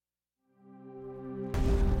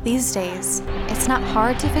These days, it's not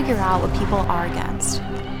hard to figure out what people are against.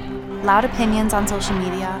 Loud opinions on social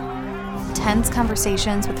media, tense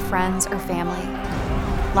conversations with friends or family,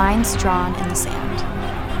 lines drawn in the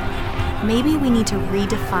sand. Maybe we need to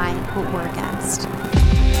redefine what we're against.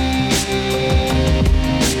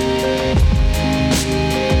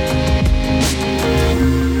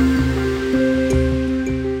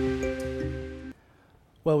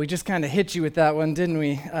 Well, we just kind of hit you with that one, didn't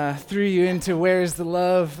we? Threw you into Where's the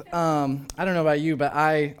Love? I don't know about you, but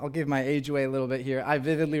I'll give my age away a little bit here. I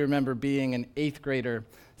vividly remember being an 8th grader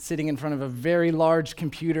sitting in front of a very large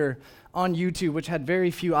computer on YouTube, which had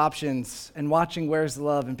very few options, and watching Where's the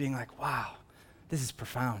Love and being like, wow, this is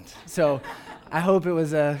profound. So I hope it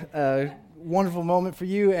was a wonderful moment for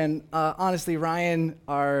you. And honestly, Ryan,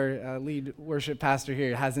 our lead worship pastor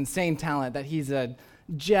here, has insane talent that he's a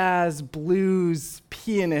jazz, blues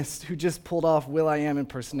pianist who just pulled off Will.i.am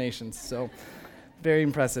impersonations. So very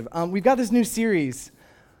impressive. We've got this new series,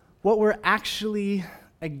 What We're Actually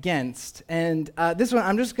Against. And this one,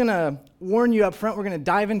 I'm just going to warn you up front, we're going to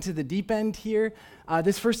dive into the deep end here.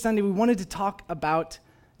 This first Sunday, we wanted to talk about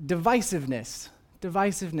divisiveness.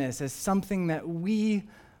 Divisiveness as something that we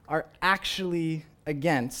are actually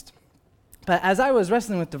against. But as I was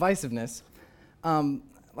wrestling with divisiveness,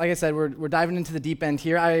 like I said, we're diving into the deep end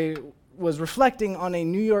here. I was reflecting on a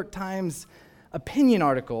New York Times opinion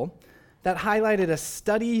article that highlighted a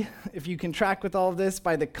study, if you can track with all of this,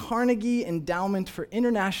 by the Carnegie Endowment for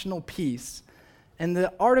International Peace. And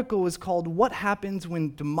the article was called, What Happens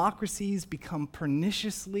When Democracies Become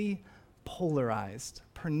Perniciously Polarized?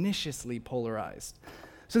 Perniciously polarized.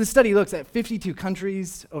 So the study looks at 52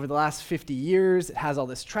 countries over the last 50 years. It has all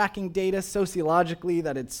this tracking data sociologically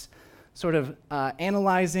that it's sort of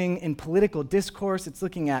analyzing in political discourse. It's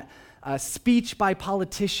looking at speech by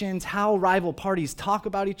politicians, how rival parties talk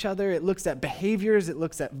about each other. It looks at behaviors. It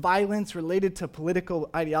looks at violence related to political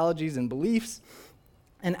ideologies and beliefs.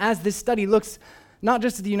 And as this study looks not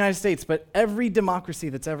just at the United States, but every democracy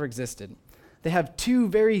that's ever existed, they have two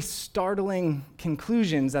very startling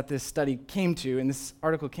conclusions that this study came to, and this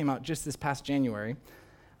article came out just this past January.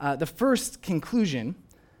 The first conclusion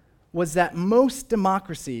was that most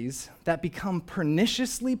democracies that become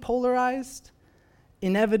perniciously polarized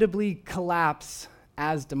inevitably collapse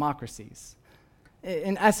as democracies.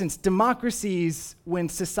 In essence, democracies, when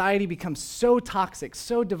society becomes so toxic,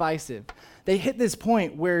 so divisive, they hit this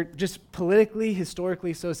point where just politically,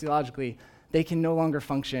 historically, sociologically, they can no longer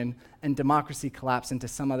function and democracy collapse into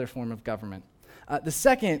some other form of government. The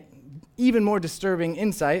second, even more disturbing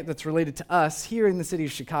insight that's related to us here in the city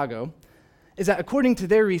of Chicago is that according to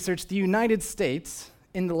their research, the United States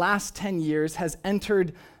in the last 10 years has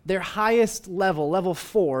entered their highest level, level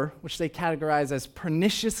 4, which they categorize as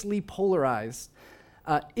perniciously polarized,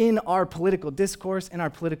 in our political discourse, in our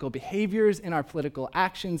political behaviors, in our political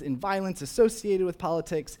actions, in violence associated with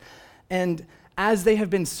politics. And as they have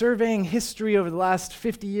been surveying history over the last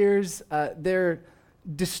 50 years, their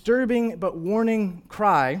disturbing but warning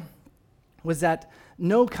cry was that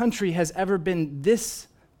no country has ever been this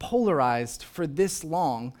polarized for this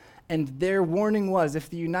long, and their warning was, if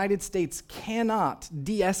the United States cannot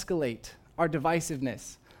de-escalate our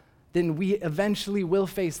divisiveness, then we eventually will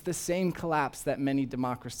face the same collapse that many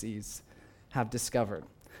democracies have discovered.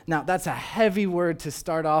 Now, that's a heavy word to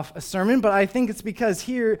start off a sermon, but I think it's because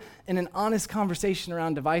here, in an honest conversation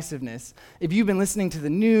around divisiveness, if you've been listening to the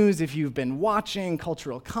news, if you've been watching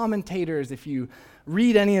cultural commentators, if you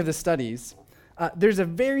read any of the studies, there's a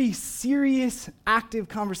very serious, active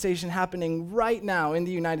conversation happening right now in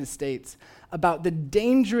the United States about the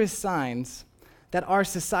dangerous signs that our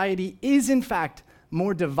society is, in fact,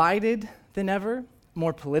 more divided than ever,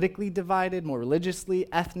 more politically divided, more religiously,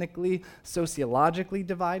 ethnically, sociologically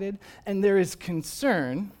divided. And there is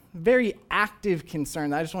concern, very active concern,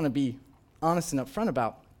 that I just want to be honest and upfront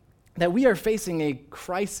about, that we are facing a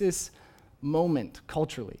crisis moment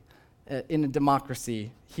culturally in a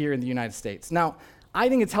democracy here in the United States. Now, I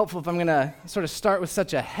think it's helpful if I'm going to sort of start with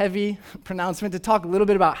such a heavy pronouncement to talk a little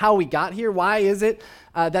bit about how we got here. Why is it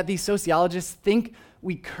that these sociologists think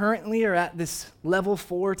we currently are at this level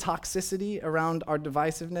 4 toxicity around our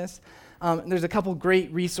divisiveness? There's a couple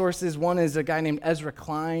great resources. One is a guy named Ezra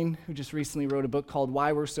Klein, who just recently wrote a book called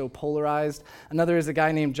Why We're So Polarized. Another is a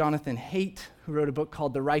guy named Jonathan Haidt, who wrote a book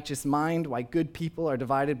called The Righteous Mind, Why Good People Are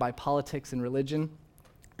Divided by Politics and Religion.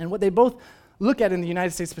 And what they both look at in the United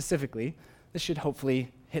States specifically, this should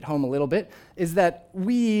hopefully hit home a little bit, is that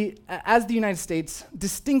we, as the United States,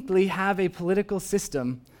 distinctly have a political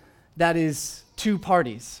system that is two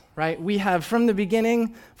parties, right? We have, from the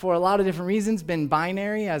beginning, for a lot of different reasons, been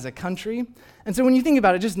binary as a country. And so when you think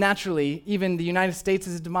about it, just naturally, even the United States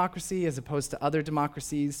is a democracy as opposed to other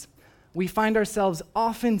democracies, we find ourselves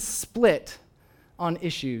often split on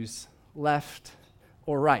issues, left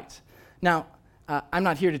or right. Now, I'm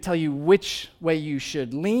not here to tell you which way you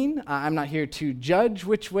should lean. I'm not here to judge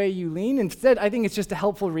which way you lean. Instead, I think it's just a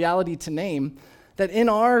helpful reality to name that in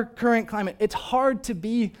our current climate, it's hard to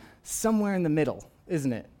be somewhere in the middle,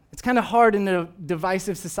 isn't it? It's kind of hard in a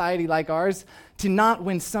divisive society like ours to not,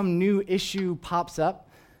 when some new issue pops up,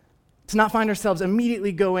 to not find ourselves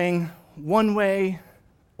immediately going one way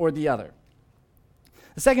or the other.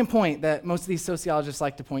 The second point that most of these sociologists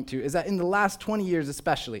like to point to is that in the last 20 years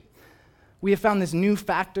especially, we have found this new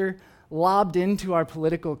factor lobbed into our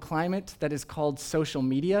political climate that is called social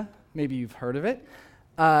media. Maybe you've heard of it.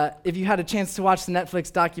 If you had a chance to watch the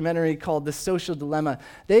Netflix documentary called The Social Dilemma,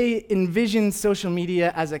 they envision social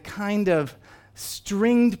media as a kind of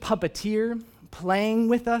stringed puppeteer playing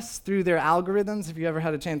with us through their algorithms, if you ever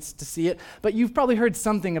had a chance to see it. But you've probably heard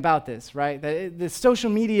something about this, right? That the social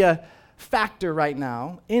media factor right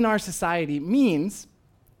now in our society means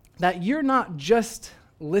that you're not just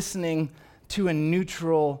listening to a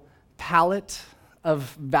neutral palette of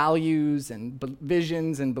values and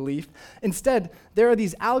visions and belief. Instead, there are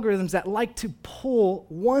these algorithms that like to pull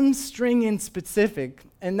one string in specific,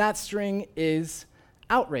 and that string is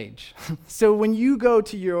outrage. So when you go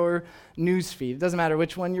to your news feed, it doesn't matter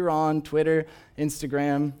which one you're on, Twitter,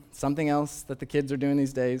 Instagram, something else that the kids are doing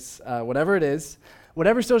these days, whatever it is,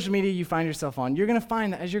 whatever social media you find yourself on, you're going to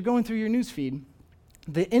find that as you're going through your news feed,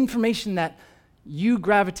 the information that you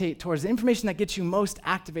gravitate towards, the information that gets you most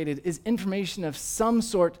activated is information of some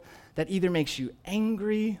sort that either makes you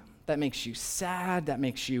angry, that makes you sad, that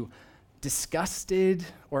makes you disgusted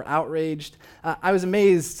or outraged. I was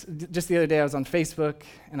amazed just the other day. I was on Facebook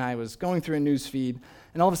and I was going through a news feed,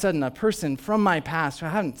 and all of a sudden a person from my past who I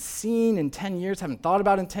haven't seen in 10 years, haven't thought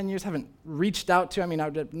about in 10 years, haven't reached out to, I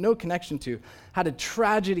had no connection to, had a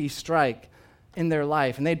tragedy strike in their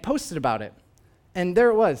life, and they'd posted about it. And there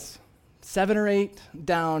it was, 7 or 8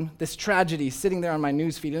 down, this tragedy sitting there on my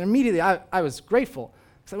news feed. And immediately I was grateful.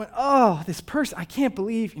 Because I went, oh, this person, I can't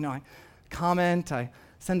believe, I comment, I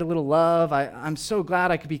send a little love. I'm so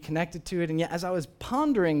glad I could be connected to it. And yet as I was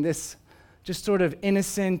pondering this just sort of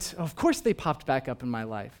innocent, of course they popped back up in my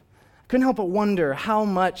life. I couldn't help but wonder how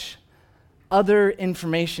much other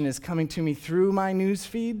information is coming to me through my news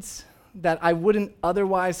feeds that I wouldn't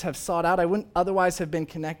otherwise have sought out, I wouldn't otherwise have been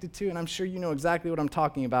connected to. And I'm sure you know exactly what I'm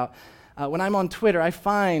talking about. When I'm on Twitter, I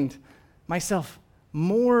find myself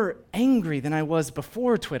more angry than I was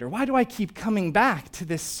before Twitter. Why do I keep coming back to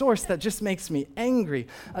this source that just makes me angry?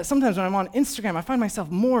 Sometimes when I'm on Instagram, I find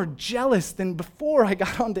myself more jealous than before I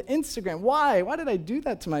got onto Instagram. Why? Why did I do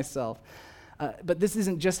that to myself? But this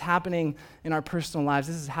isn't just happening in our personal lives.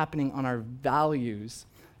 This is happening on our values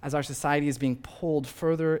as our society is being pulled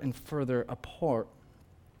further and further apart.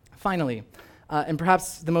 Finally, and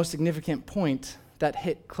perhaps the most significant point that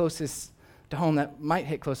hit closest to home, that might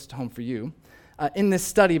hit closest to home for you, in this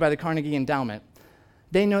study by the Carnegie Endowment,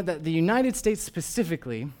 they note that the United States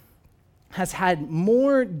specifically has had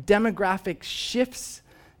more demographic shifts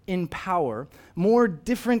in power, more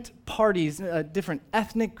different parties, different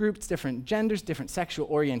ethnic groups, different genders, different sexual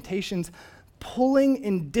orientations, pulling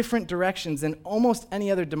in different directions than almost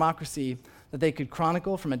any other democracy that they could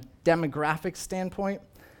chronicle from a demographic standpoint.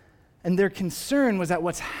 And their concern was that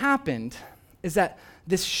what's happened is that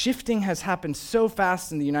this shifting has happened so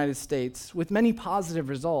fast in the United States with many positive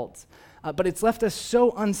results, but it's left us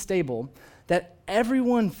so unstable that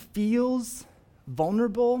everyone feels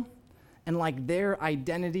vulnerable and like their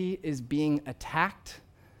identity is being attacked.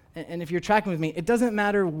 And if you're tracking with me, it doesn't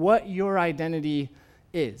matter what your identity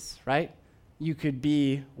is, right? You could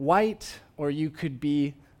be white or you could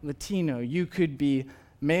be Latino. You could be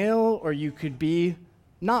male or you could be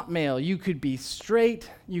not male. You could be straight,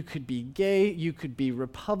 you could be gay, you could be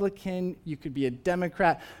Republican, you could be a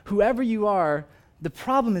Democrat. Whoever you are, the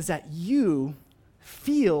problem is that you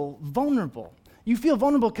feel vulnerable. You feel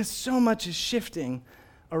vulnerable because so much is shifting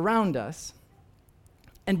around us.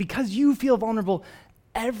 And because you feel vulnerable,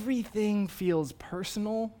 everything feels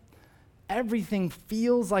personal. Everything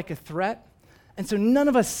feels like a threat. And so none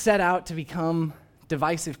of us set out to become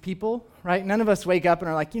divisive people, right? None of us wake up and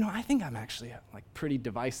are like, I think I'm actually pretty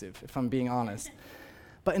divisive, if I'm being honest.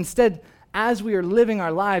 But instead, as we are living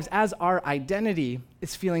our lives, as our identity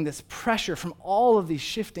is feeling this pressure from all of these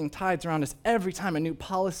shifting tides around us, every time a new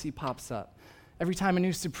policy pops up, every time a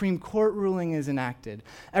new Supreme Court ruling is enacted,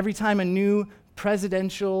 every time a new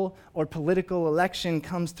presidential or political election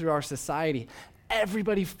comes through our society,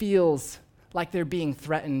 everybody feels like they're being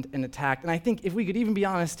threatened and attacked. And I think if we could even be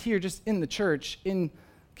honest here, just in the church, in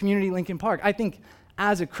Community Lincoln Park, I think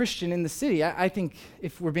as a Christian in the city, I think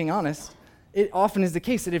if we're being honest, it often is the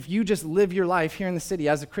case that if you just live your life here in the city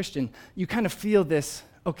as a Christian, you kind of feel this,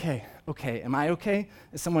 okay, am I okay?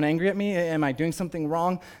 Is someone angry at me? Am I doing something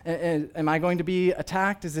wrong? Am I going to be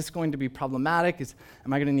attacked? Is this going to be problematic?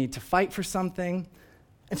 Am I going to need to fight for something?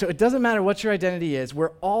 And so it doesn't matter what your identity is,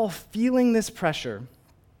 we're all feeling this pressure.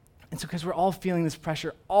 And so because we're all feeling this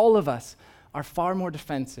pressure, all of us are far more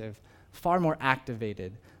defensive, far more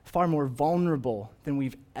activated, far more vulnerable than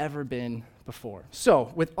we've ever been before.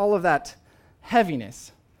 So with all of that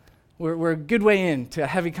heaviness, we're a good way into a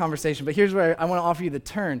heavy conversation, but here's where I want to offer you the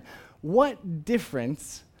turn. What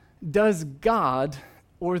difference does God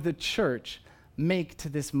or the church make to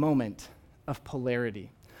this moment of polarity?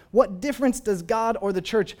 What difference does God or the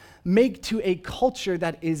church make to a culture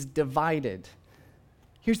that is divided?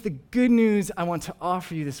 Here's the good news I want to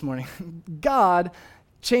offer you this morning. God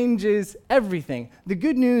changes everything. The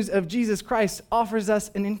good news of Jesus Christ offers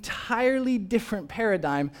us an entirely different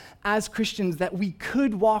paradigm as Christians that we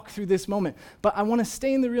could walk through this moment. But I want to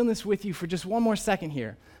stay in the realness with you for just one more second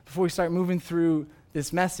here before we start moving through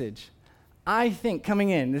this message. I think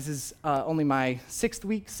coming in, this is only my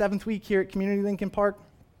 7th week here at Community Lincoln Park.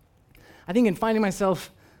 I think in finding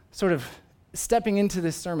myself sort of stepping into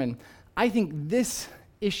this sermon, I think this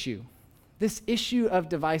issue of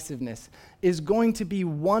divisiveness is going to be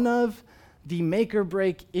one of the make or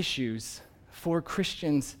break issues for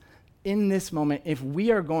Christians in this moment if we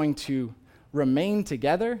are going to remain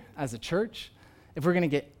together as a church, if we're going to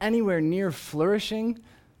get anywhere near flourishing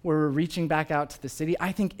where we're reaching back out to the city.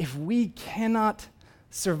 I think if we cannot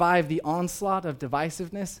survive the onslaught of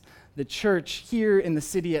divisiveness, the church here in the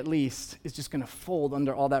city at least is just going to fold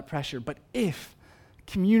under all that pressure. But if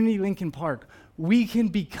Community Lincoln Park, we can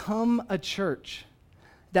become a church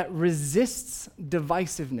that resists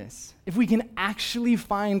divisiveness, if we can actually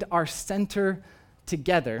find our center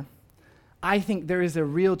together, I think there is a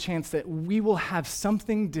real chance that we will have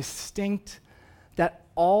something distinct that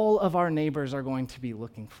all of our neighbors are going to be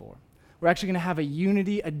looking for. We're actually going to have a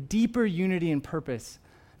unity, a deeper unity and purpose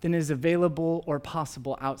than is available or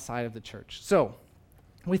possible outside of the church. So,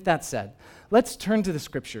 with that said, let's turn to the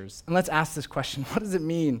scriptures and let's ask this question. What does it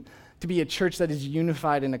mean to be a church that is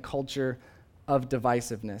unified in a culture of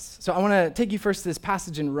divisiveness? So I want to take you first to this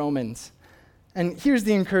passage in Romans. And here's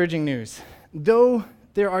the encouraging news. Though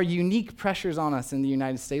there are unique pressures on us in the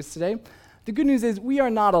United States today, the good news is we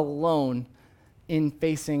are not alone in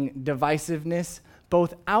facing divisiveness,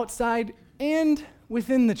 both outside and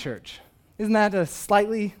within the church. Isn't that a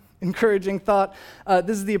slightly encouraging thought?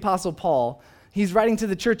 This is the Apostle Paul. He's writing to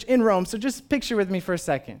the church in Rome, so just picture with me for a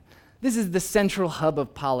second. This is the central hub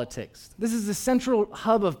of politics. This is the central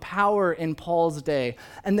hub of power in Paul's day.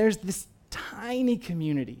 And there's this tiny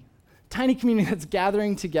community that's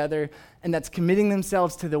gathering together and that's committing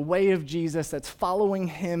themselves to the way of Jesus, that's following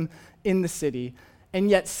him in the city. And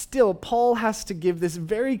yet still, Paul has to give this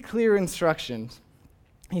very clear instruction.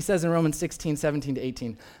 He says in Romans 16, 17 to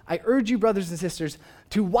 18, I urge you, brothers and sisters,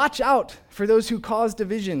 to watch out for those who cause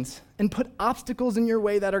divisions and put obstacles in your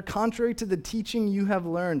way that are contrary to the teaching you have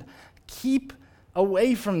learned. Keep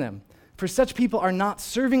away from them, for such people are not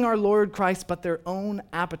serving our Lord Christ, but their own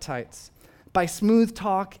appetites. By smooth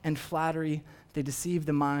talk and flattery, they deceive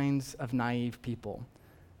the minds of naive people.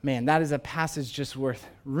 Man, that is a passage just worth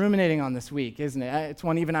ruminating on this week, isn't it? It's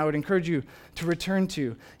one even I would encourage you to return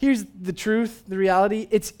to. Here's the truth, the reality.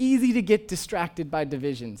 It's easy to get distracted by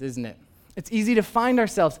divisions, isn't it? It's easy to find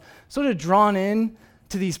ourselves sort of drawn in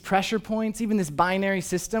to these pressure points, even this binary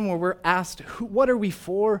system where we're asked, what are we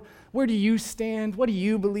for? Where do you stand? What do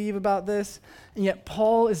you believe about this? And yet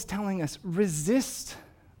Paul is telling us, resist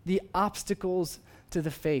the obstacles to the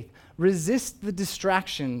faith. Resist the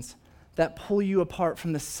distractions that pull you apart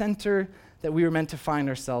from the center that we were meant to find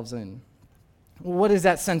ourselves in. Well, what is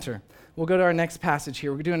that center? We'll go to our next passage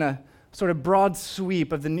here. We're doing a sort of broad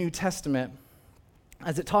sweep of the New Testament.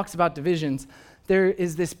 As it talks about divisions, there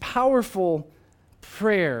is this powerful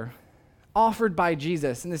prayer offered by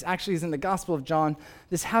Jesus, and this actually is in the Gospel of John.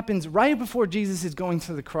 This happens right before Jesus is going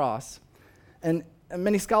to the cross. And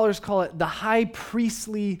many scholars call it the high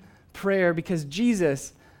priestly prayer because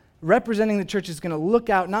Jesus, representing the church, is going to look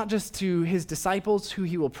out not just to his disciples who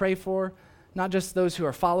he will pray for, not just those who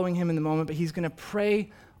are following him in the moment, but he's going to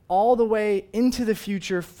pray all the way into the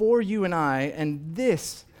future for you and I. And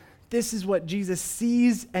this is what Jesus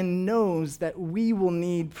sees and knows that we will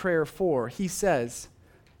need prayer for. He says,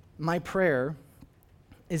 my prayer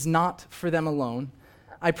is not for them alone.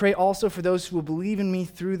 I pray also for those who will believe in me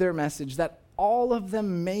through their message, that all of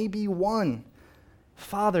them may be one.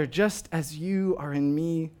 Father, just as you are in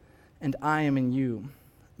me and I am in you,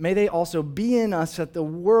 may they also be in us, that the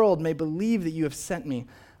world may believe that you have sent me.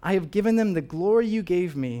 I have given them the glory you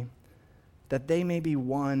gave me, that they may be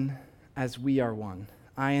one as we are one,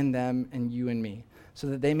 I and them and you and me, so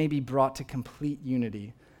that they may be brought to complete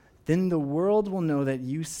unity. Then the world will know that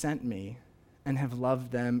you sent me and have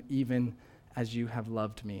loved them even as you have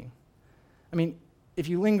loved me. I mean, if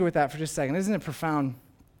you linger with that for just a second, isn't it profound?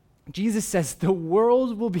 Jesus says the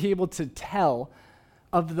world will be able to tell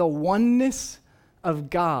of the oneness of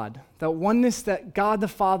God, the oneness that God the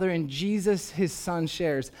Father and Jesus, his Son,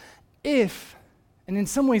 shares, if, and in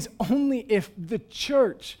some ways only if, the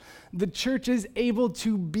church is able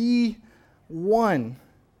to be one.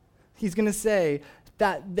 He's going to say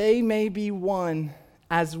that they may be one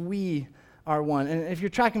as we are one. And if you're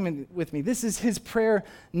tracking with me, this is his prayer,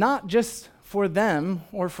 not just for them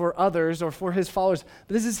or for others or for his followers,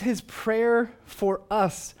 but this is his prayer for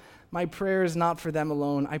us. My prayer is not for them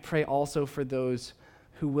alone. I pray also for those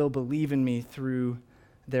who will believe in me through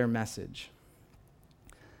their message.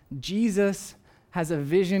 Jesus has a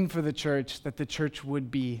vision for the church that the church would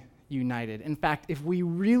be united. In fact, if we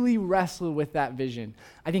really wrestle with that vision,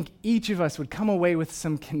 I think each of us would come away with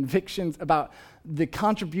some convictions about the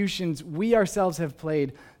contributions we ourselves have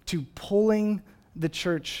played to pulling the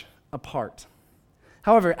church apart.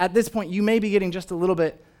 However, at this point, you may be getting just a little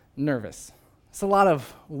bit nervous. It's a lot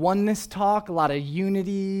of oneness talk, a lot of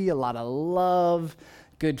unity, a lot of love,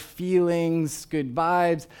 good feelings, good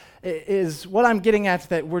vibes. Is what I'm getting at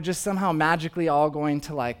that we're just somehow magically all going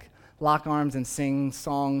to lock arms and sing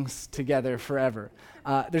songs together forever.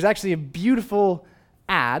 There's actually a beautiful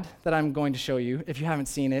ad that I'm going to show you if you haven't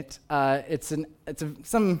seen it.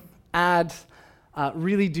 Some ads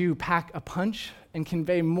really do pack a punch and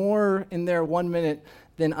convey more in their 1 minute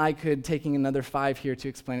than I could taking another 5 here to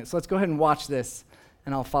explain it. So let's go ahead and watch this,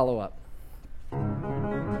 and I'll follow up.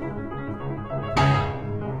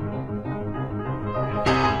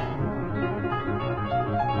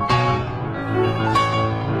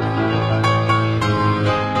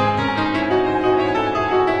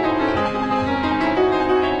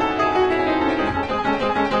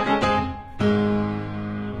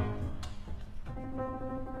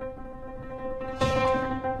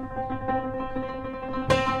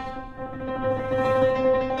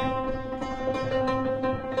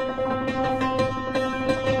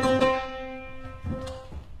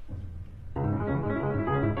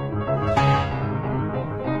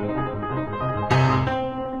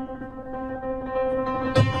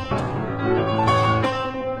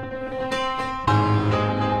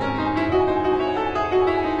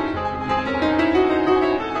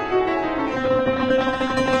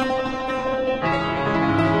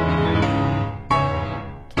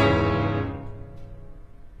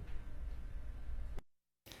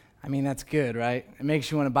 I mean, that's good, right? It makes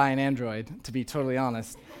you want to buy an Android, to be totally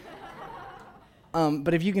honest.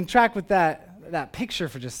 But if you can track with that picture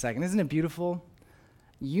for just a second, isn't it beautiful?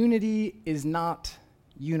 Unity is not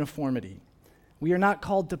uniformity. We are not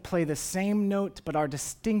called to play the same note, but our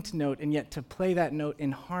distinct note, and yet to play that note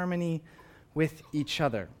in harmony with each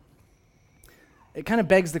other. It kind of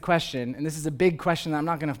begs the question, and this is a big question that I'm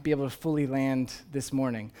not going to be able to fully land this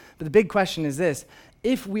morning, but the big question is this: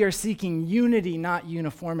 if we are seeking unity, not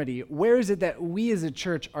uniformity, where is it that we as a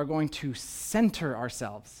church are going to center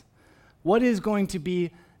ourselves? What is going to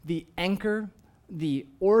be the anchor, the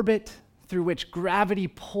orbit through which gravity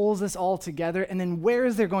pulls us all together? And then where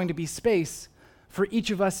is there going to be space for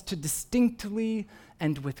each of us to distinctly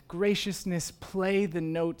and with graciousness play the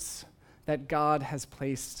notes that God has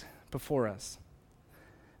placed before us?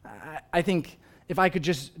 I think if I could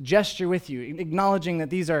just gesture with you, acknowledging that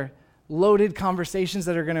these are loaded conversations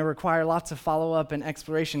that are going to require lots of follow-up and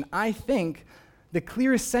exploration, I think the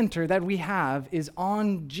clearest center that we have is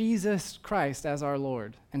on Jesus Christ as our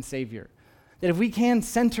Lord and Savior. That if we can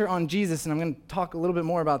center on Jesus, and I'm going to talk a little bit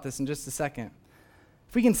more about this in just a second,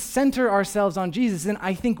 if we can center ourselves on Jesus, then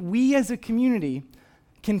I think we as a community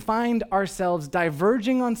can find ourselves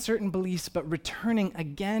diverging on certain beliefs, but returning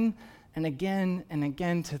again and again and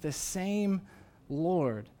again to the same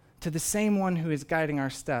Lord, to the same one who is guiding our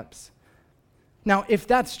steps. Now, if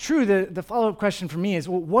that's true, the follow-up question for me is,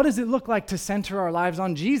 well, what does it look like to center our lives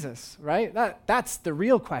on Jesus, right? That's the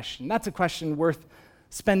real question. That's a question worth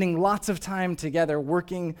spending lots of time together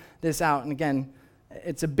working this out. And again,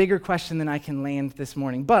 it's a bigger question than I can land this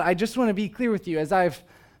morning. But I just want to be clear with you, as I've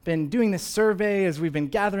been doing this survey, as we've been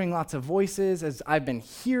gathering lots of voices, as I've been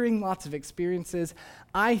hearing lots of experiences,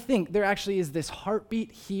 I think there actually is this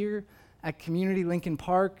heartbeat here at Community Lincoln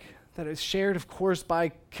Park that is shared, of course,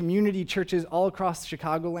 by community churches all across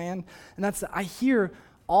Chicagoland. And that's, I hear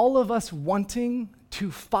all of us wanting to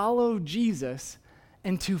follow Jesus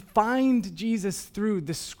and to find Jesus through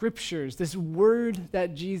the scriptures, this word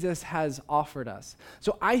that Jesus has offered us.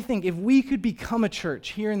 So I think if we could become a church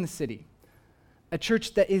here in the city, a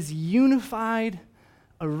church that is unified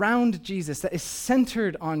around Jesus, that is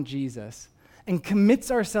centered on Jesus, and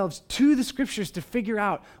commits ourselves to the scriptures to figure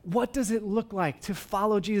out what does it look like to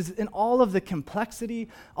follow Jesus in all of the complexity,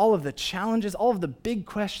 all of the challenges, all of the big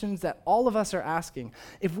questions that all of us are asking.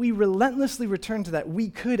 If we relentlessly return to that, we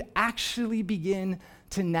could actually begin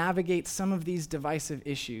to navigate some of these divisive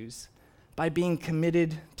issues by being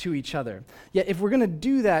committed to each other. Yet if we're going to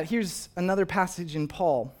do that, here's another passage in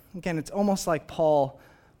Paul. Again, it's almost like Paul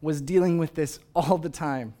was dealing with this all the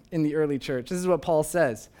time in the early church. This is what Paul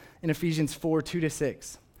says in Ephesians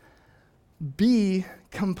 4:2-6. Be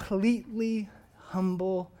completely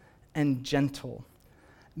humble and gentle.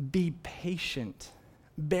 Be patient,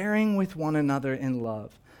 bearing with one another in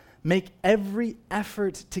love. Make every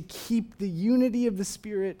effort to keep the unity of the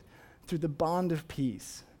Spirit through the bond of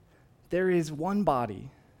peace. There is one body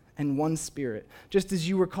and one Spirit, just as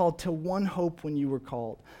you were called to one hope when you were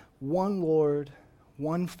called, one Lord,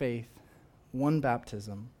 one faith, one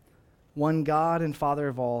baptism, one God and Father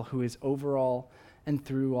of all, who is over all and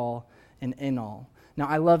through all and in all. Now,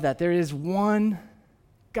 I love that. There is one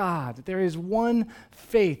God. There is one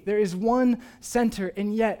faith. There is one center.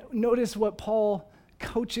 And yet, notice what Paul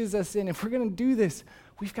coaches us in. If we're going to do this,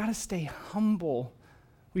 we've got to stay humble.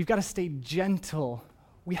 We've got to stay gentle.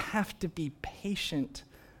 We have to be patient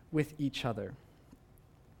with each other.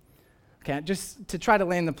 Okay, just to try to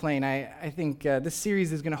land the plane, I think this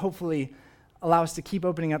series is going to hopefully allow us to keep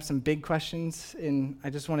opening up some big questions. And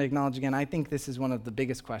I just want to acknowledge again, I think this is one of the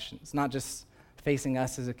biggest questions, not just facing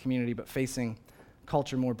us as a community, but facing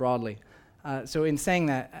culture more broadly. So in saying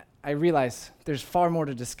that, I realize there's far more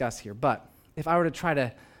to discuss here. But if I were to try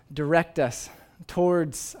to direct us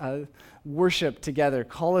towards worship together,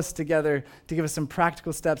 call us together to give us some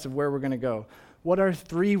practical steps of where we're going to go, what are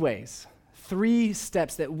 3 ways, 3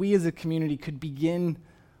 steps that we as a community could begin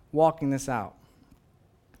walking this out?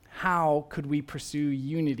 How could we pursue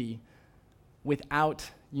unity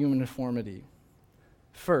without uniformity?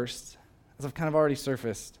 First, as I've kind of already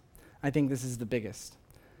surfaced, I think this is the biggest.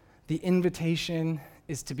 The invitation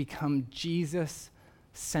is to become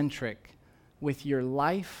Jesus-centric with your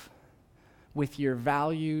life, with your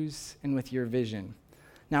values, and with your vision.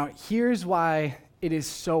 Now, here's why it is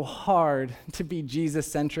so hard to be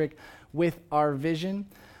Jesus-centric with our vision.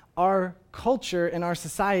 Our culture and our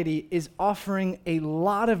society is offering a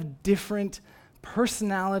lot of different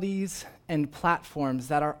personalities and platforms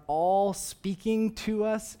that are all speaking to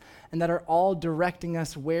us and that are all directing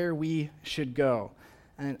us where we should go.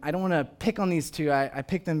 And I don't want to pick on these 2. I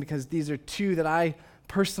picked them because these are 2 that I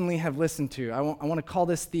personally have listened to. I want to call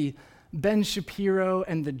this the Ben Shapiro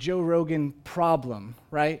and the Joe Rogan problem,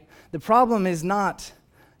 right? The problem is not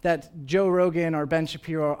that Joe Rogan or Ben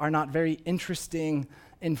Shapiro are not very interesting,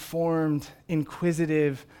 informed,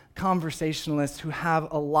 inquisitive conversationalists who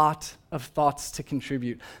have a lot of thoughts to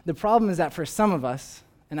contribute. The problem is that for some of us,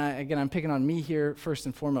 and I'm picking on me here first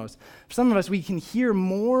and foremost, for some of us, we can hear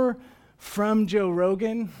more from Joe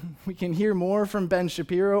Rogan, we can hear more from Ben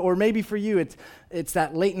Shapiro, or maybe for you, it's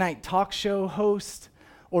that late night talk show host,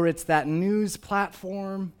 or it's that news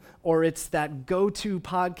platform, or it's that go-to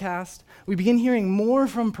podcast. We begin hearing more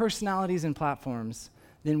from personalities and platforms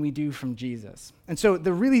than we do from Jesus. And so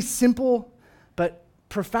the really simple but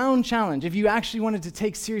profound challenge, if you actually wanted to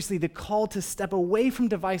take seriously the call to step away from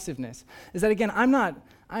divisiveness, is that, again,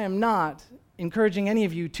 I am not encouraging any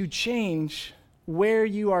of you to change where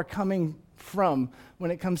you are coming from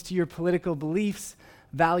when it comes to your political beliefs,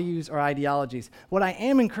 values, or ideologies. What I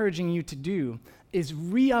am encouraging you to do is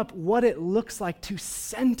re-up what it looks like to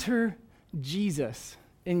center Jesus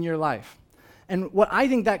in your life. And what I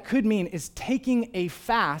think that could mean is taking a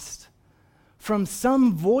fast from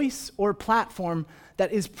some voice or platform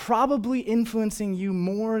that is probably influencing you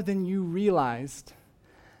more than you realized,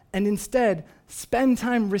 and instead spend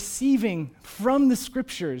time receiving from the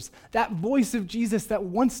scriptures that voice of Jesus that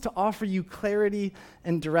wants to offer you clarity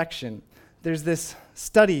and direction. There's this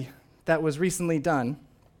study that was recently done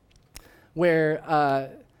where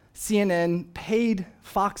CNN paid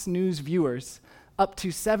Fox News viewers up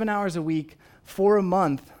to 7 hours a week for a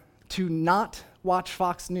month to not watch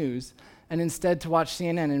Fox News and instead to watch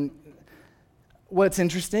CNN. And what's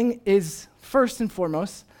interesting is, first and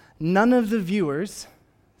foremost, none of the viewers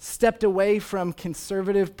stepped away from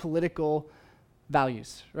conservative political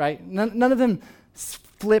values, right? None of them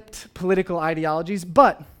flipped political ideologies,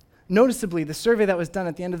 but noticeably, the survey that was done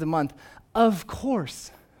at the end of the month, of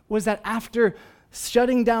course, was that after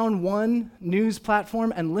shutting down one news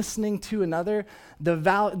platform and listening to another,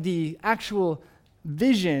 the actual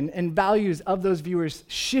vision and values of those viewers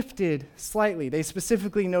shifted slightly. They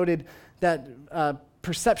specifically noted that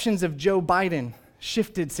perceptions of Joe Biden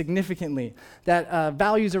shifted significantly, that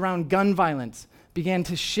values around gun violence began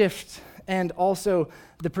to shift, and also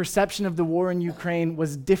the perception of the war in Ukraine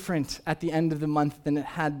was different at the end of the month than it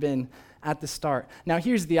had been at the start. Now,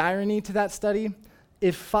 here's the irony to that study.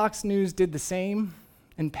 If Fox News did the same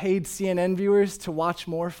and paid CNN viewers to watch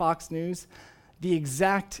more Fox News, the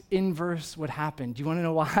exact inverse would happen. Do you want to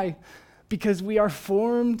know why? Because we are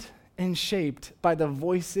formed and shaped by the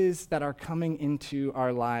voices that are coming into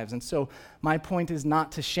our lives. And so my point is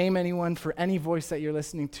not to shame anyone for any voice that you're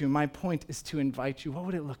listening to. My point is to invite you. What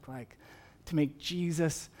would it look like to make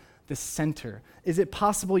Jesus the center? Is it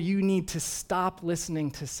possible you need to stop listening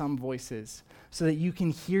to some voices so that you can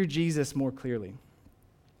hear Jesus more clearly?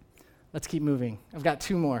 Let's keep moving. I've got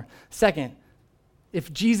two more. Second,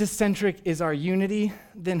 if Jesus-centric is our unity,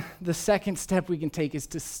 then the second step we can take is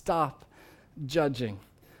to stop judging.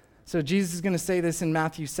 So Jesus is going to say this in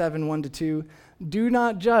Matthew 7, 1-2. Do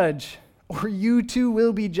not judge, or you too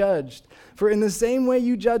will be judged. For in the same way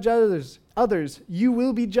you judge others, you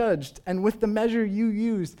will be judged. And with the measure you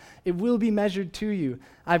use, it will be measured to you.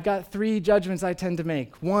 I've got three judgments I tend to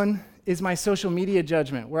make. One is my social media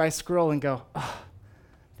judgment, where I scroll and go, oh,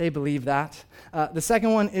 they believe that. The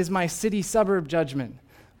second one is my city-suburb judgment,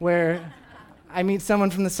 where I meet someone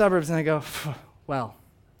from the suburbs and I go, well,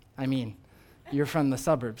 I mean, you're from the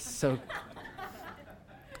suburbs, so.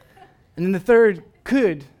 And then the third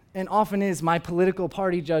could and often is my political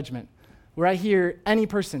party judgment, where I hear any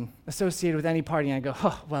person associated with any party and I go,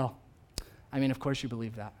 oh, well, I mean, of course you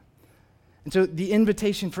believe that. And so the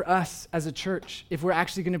invitation for us as a church, if we're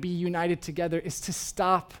actually going to be united together, is to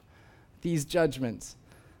stop these judgments.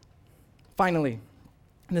 Finally,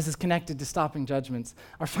 and this is connected to stopping judgments,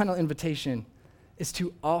 our final invitation is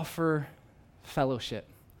to offer fellowship.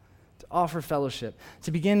 To offer fellowship.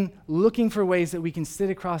 To begin looking for ways that we can sit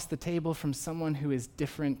across the table from someone who is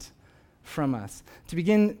different from us. To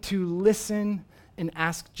begin to listen and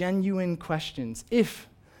ask genuine questions. If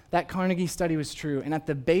that Carnegie study was true, and at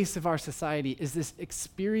the base of our society is this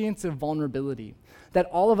experience of vulnerability, that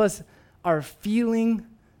all of us are feeling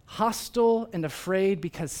hostile and afraid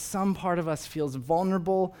because some part of us feels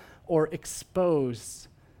vulnerable or exposed.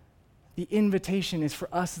 The invitation is for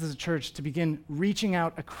us as a church to begin reaching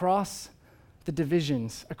out across the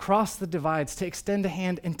divisions, across the divides, to extend a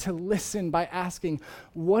hand and to listen by asking,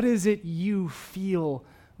 what is it you feel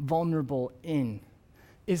vulnerable in?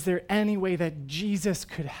 Is there any way that Jesus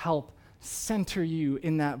could help center you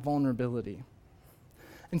in that vulnerability?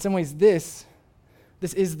 In some ways, this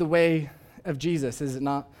is the way of Jesus, is it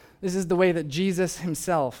not? This is the way that Jesus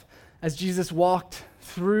himself, as Jesus walked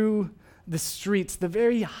through the streets, the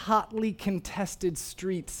very hotly contested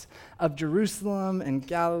streets of Jerusalem and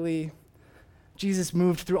Galilee, Jesus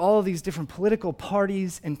moved through all of these different political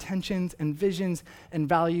parties and tensions and visions and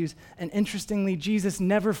values. And interestingly, Jesus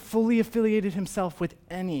never fully affiliated himself with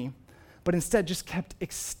any, but instead just kept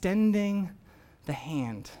extending the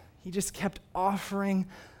hand. He just kept offering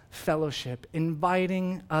fellowship,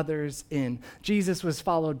 inviting others in. Jesus was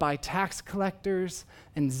followed by tax collectors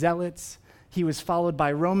and zealots. He was followed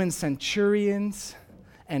by Roman centurions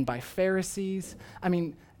and by Pharisees. I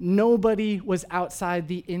mean, nobody was outside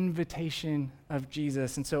the invitation of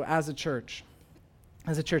Jesus. And so as a church,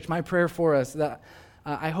 my prayer for us that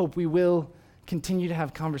I hope we will continue to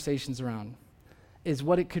have conversations around is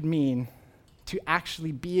what it could mean to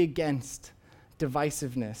actually be against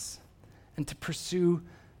divisiveness and to pursue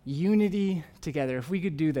unity together. If we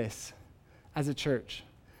could do this as a church,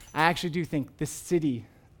 I actually do think this city,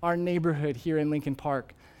 our neighborhood here in Lincoln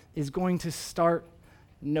Park, is going to start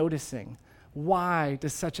noticing, why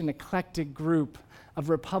does such an eclectic group of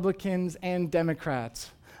Republicans and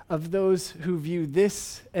Democrats, of those who view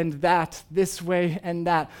this and that, this way and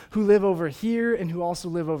that, who live over here and who also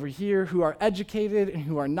live over here, who are educated and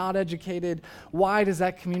who are not educated, why does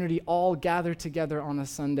that community all gather together on a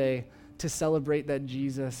Sunday to celebrate that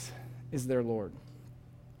Jesus is their Lord?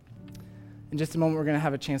 In just a moment, we're going to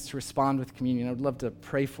have a chance to respond with communion. I would love to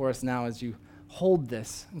pray for us now as you hold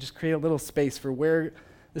this and just create a little space for where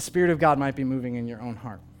the Spirit of God might be moving in your own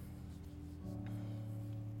heart.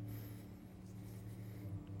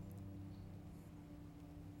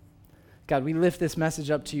 God, we lift this message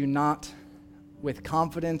up to you not with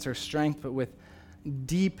confidence or strength, but with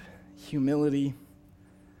deep humility,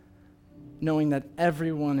 knowing that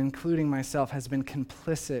everyone, including myself, has been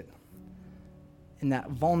complicit in that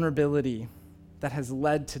vulnerability that has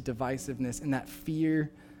led to divisiveness and that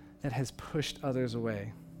fear that has pushed others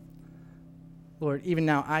away. Lord, even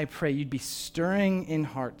now I pray you'd be stirring in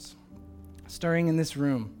hearts, stirring in this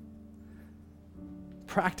room,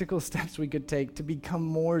 practical steps we could take to become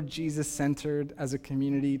more Jesus-centered as a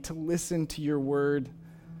community, to listen to your word,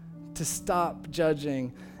 to stop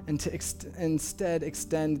judging, and to instead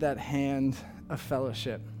extend that hand of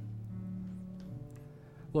fellowship.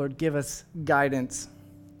 Lord, give us guidance.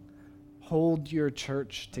 Hold your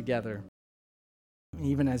church together.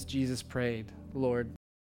 Even as Jesus prayed, Lord,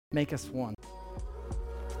 make us one.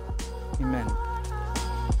 Amen.